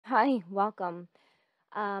Hi, welcome.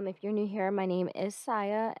 If you're new here, my name is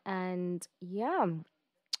Saya, and yeah,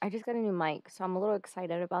 I just got a new mic, so I'm a little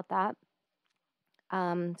excited about that. So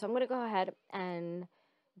I'm gonna go ahead and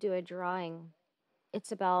do a drawing.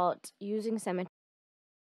 It's about using symmetry.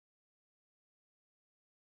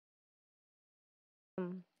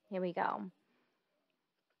 Here we go.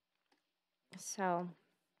 So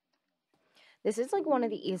this is like one of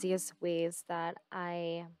the easiest ways that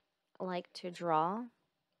I like to draw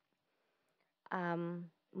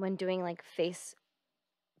when doing like face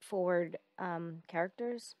forward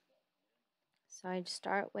characters. So I just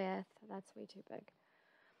start with, that's way too big.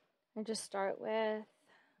 I just start with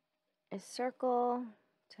a circle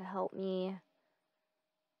to help me,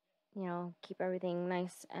 keep everything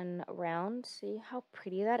nice and round. See how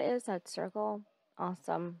pretty that is, that circle?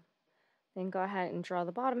 Awesome. Then go ahead and draw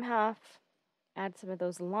the bottom half. Add some of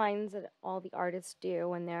those lines that all the artists do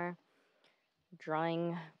when they're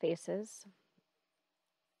drawing faces.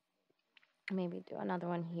 Maybe do another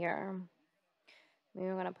one here. Maybe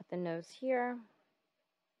we're going to put the nose here.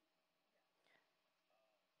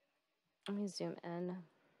 Let me zoom in.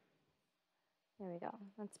 There we go.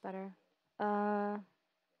 That's better. Yeah.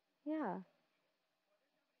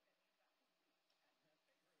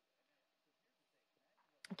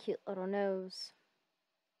 A cute little nose.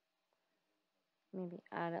 Maybe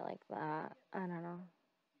add it like that. I don't know.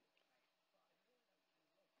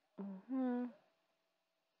 Mm-hmm.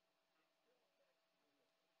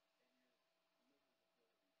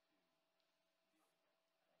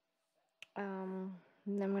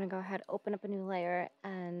 And then I'm going to go ahead, open up a new layer,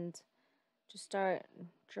 and just start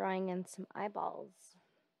drawing in some eyeballs.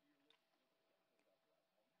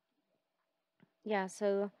 Yeah,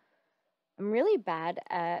 so I'm really bad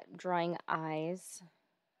at drawing eyes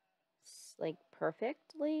like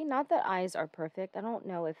perfectly. Not that eyes are perfect. I don't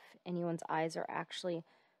know if anyone's eyes are actually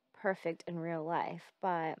perfect in real life,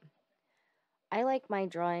 but I like my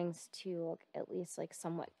drawings to look at least like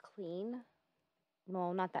somewhat clean.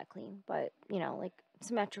 Well, not that clean, but like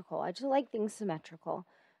symmetrical. I just like things symmetrical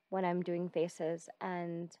when I'm doing faces,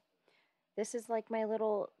 and this is like my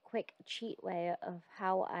little quick cheat way of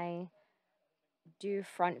how I do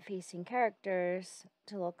front facing characters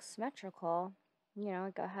to look symmetrical.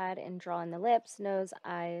 Go ahead and draw in the lips, nose,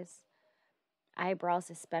 eyes, eyebrows,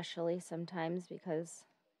 especially sometimes because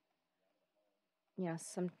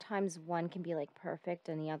sometimes one can be like perfect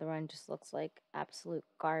and the other one just looks like absolute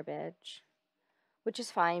garbage, which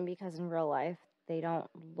is fine because in real life they don't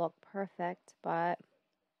look perfect, but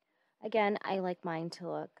again, I like mine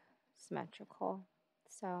to look symmetrical.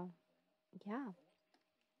 So, yeah.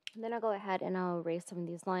 And then I'll go ahead and I'll erase some of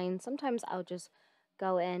these lines. Sometimes I'll just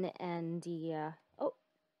go in and oh,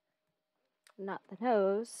 not the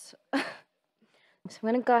nose. So I'm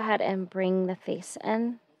going to go ahead and bring the face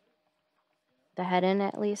in, the head in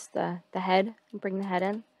at least, the head, bring the head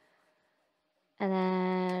in. And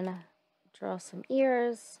then draw some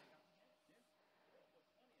ears.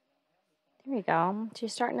 There we go.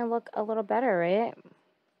 She's starting to look a little better, right?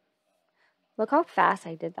 Look how fast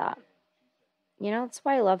I did that. That's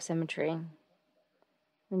why I love symmetry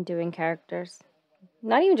when doing characters.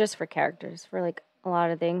 Not even just for characters, for like a lot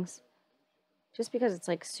of things. Just because it's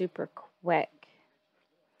like super quick.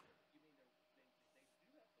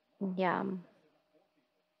 Yeah.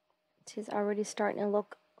 She's already starting to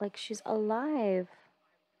look like she's alive.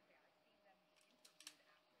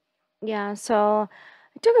 Yeah, so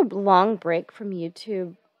I took a long break from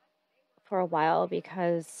YouTube for a while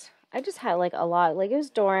because I just had like a lot. Like it was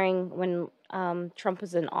during when Trump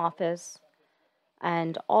was in office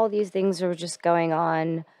and all these things were just going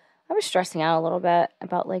on. I was stressing out a little bit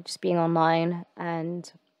about like just being online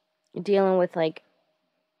and dealing with like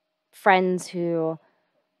friends who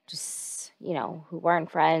just, who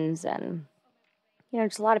weren't friends, and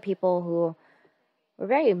just a lot of people who were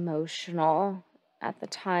very emotional at the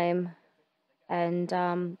time. And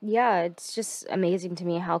yeah, it's just amazing to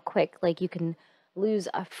me how quick like you can lose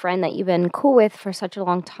a friend that you've been cool with for such a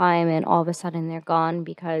long time and all of a sudden they're gone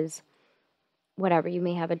because whatever, you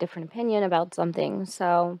may have a different opinion about something.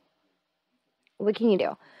 So what can you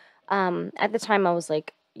do? At the time I was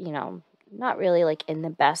like, not really like in the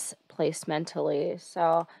best place mentally.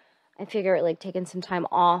 So I figured like taking some time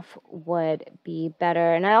off would be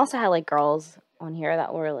better. And I also had like girls on here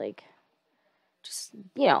that were like just,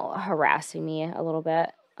 harassing me a little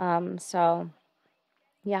bit. So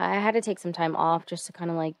yeah, I had to take some time off just to kind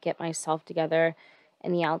of like get myself together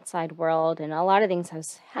in the outside world, and a lot of things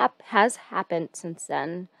has happened since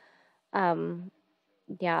then. Um,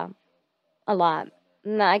 yeah, a lot.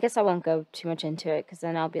 No, I guess I won't go too much into it because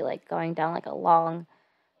then I'll be like going down like a long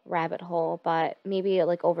rabbit hole, but maybe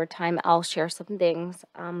like over time I'll share some things.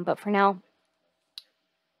 But for now,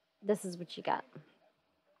 this is what you got.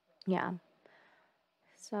 Yeah.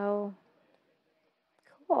 So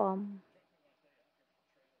cool.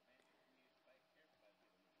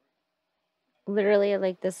 Literally,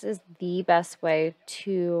 like, this is the best way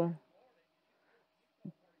to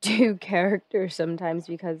do characters sometimes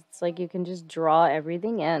because it's like you can just draw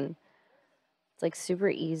everything in. It's like super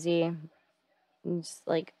easy. And just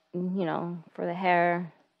like, for the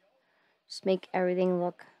hair, just make everything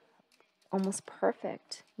look almost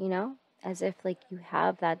perfect, as if like you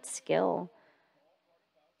have that skill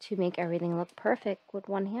to make everything look perfect with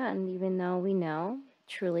one hand, even though we know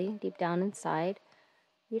truly deep down inside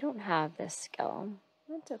we don't have this skill.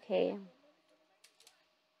 That's okay.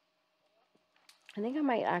 I think I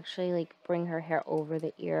might actually like bring her hair over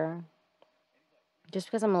the ear just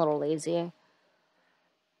because I'm a little lazy.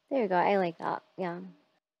 There you go. I like that. Yeah.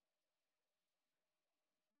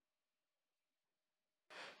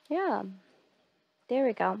 Yeah. There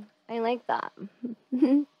we go. I like that.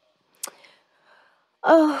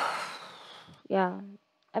 Oh, yeah.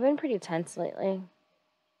 I've been pretty tense lately.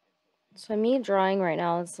 So me drawing right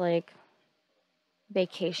now is like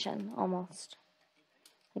vacation almost.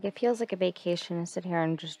 Like it feels like a vacation to sit here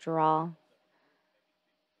and just draw.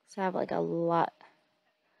 So I have like a lot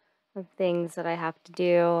of things that I have to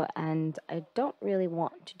do and I don't really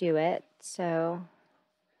want to do it. So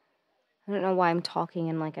I don't know why I'm talking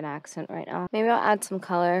in like an accent right now. Maybe I'll add some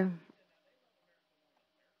color.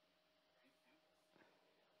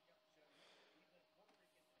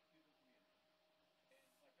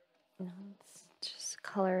 Let's just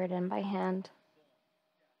color it in by hand.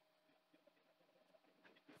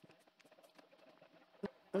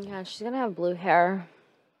 Yeah, she's gonna have blue hair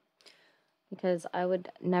because I would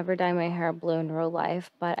never dye my hair blue in real life,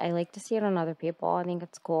 but I like to see it on other people. I think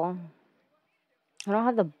it's cool. I don't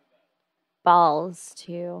have the balls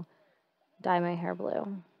to dye my hair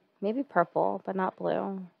blue. Maybe purple, but not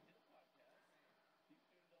blue.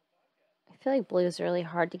 I feel like blue is really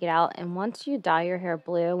hard to get out, and once you dye your hair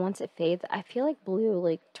blue, once it fades, I feel like blue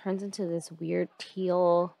like turns into this weird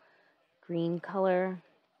teal green color.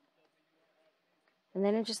 And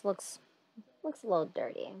then it just looks a little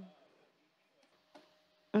dirty.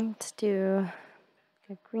 Let's do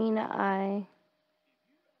a green eye.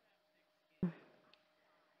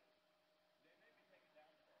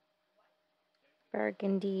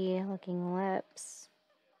 Burgundy looking lips.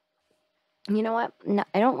 You know what? No,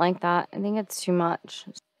 I don't like that. I think it's too much.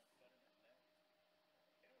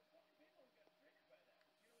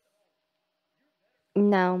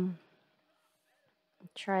 No.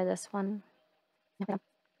 Try this one. Yeah.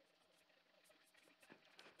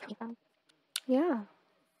 Yeah.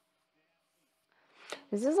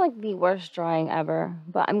 This is like the worst drawing ever,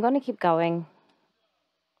 but I'm going to keep going.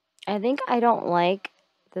 I think I don't like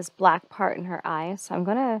this black part in her eye, so I'm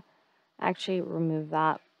going to actually remove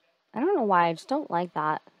that. I don't know why. I just don't like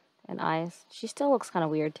that in eyes. She still looks kind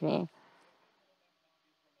of weird to me.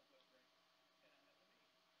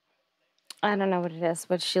 I don't know what it is,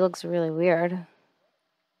 but she looks really weird.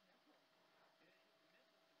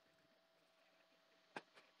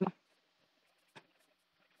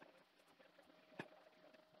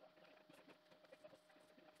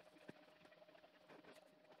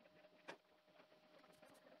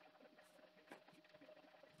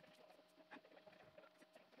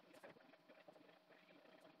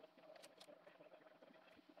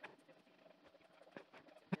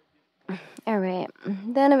 All right.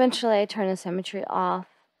 Then eventually I turn the symmetry off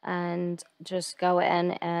and just go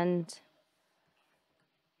in and,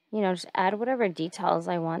 just add whatever details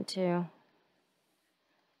I want to.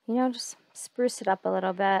 Just spruce it up a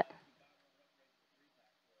little bit.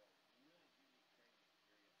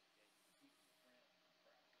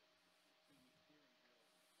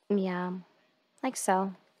 Yeah, like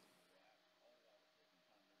so.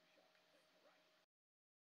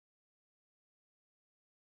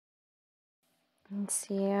 Let's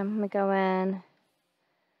see, I'm gonna go in,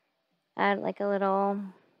 add like a little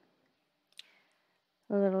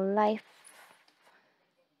life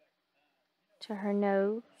to her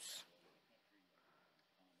nose.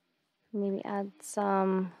 Maybe add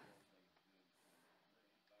some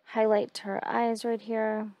highlight to her eyes right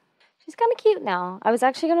here. She's kind of cute now. I was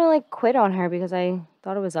actually gonna like quit on her because I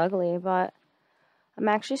thought it was ugly, but I'm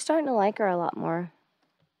actually starting to like her a lot more.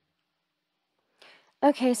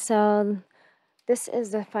 Okay, so this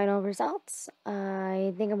is the final results.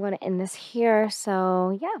 I think I'm going to end this here.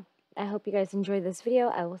 So yeah, I hope you guys enjoyed this video.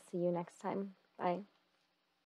 I will see you next time. Bye.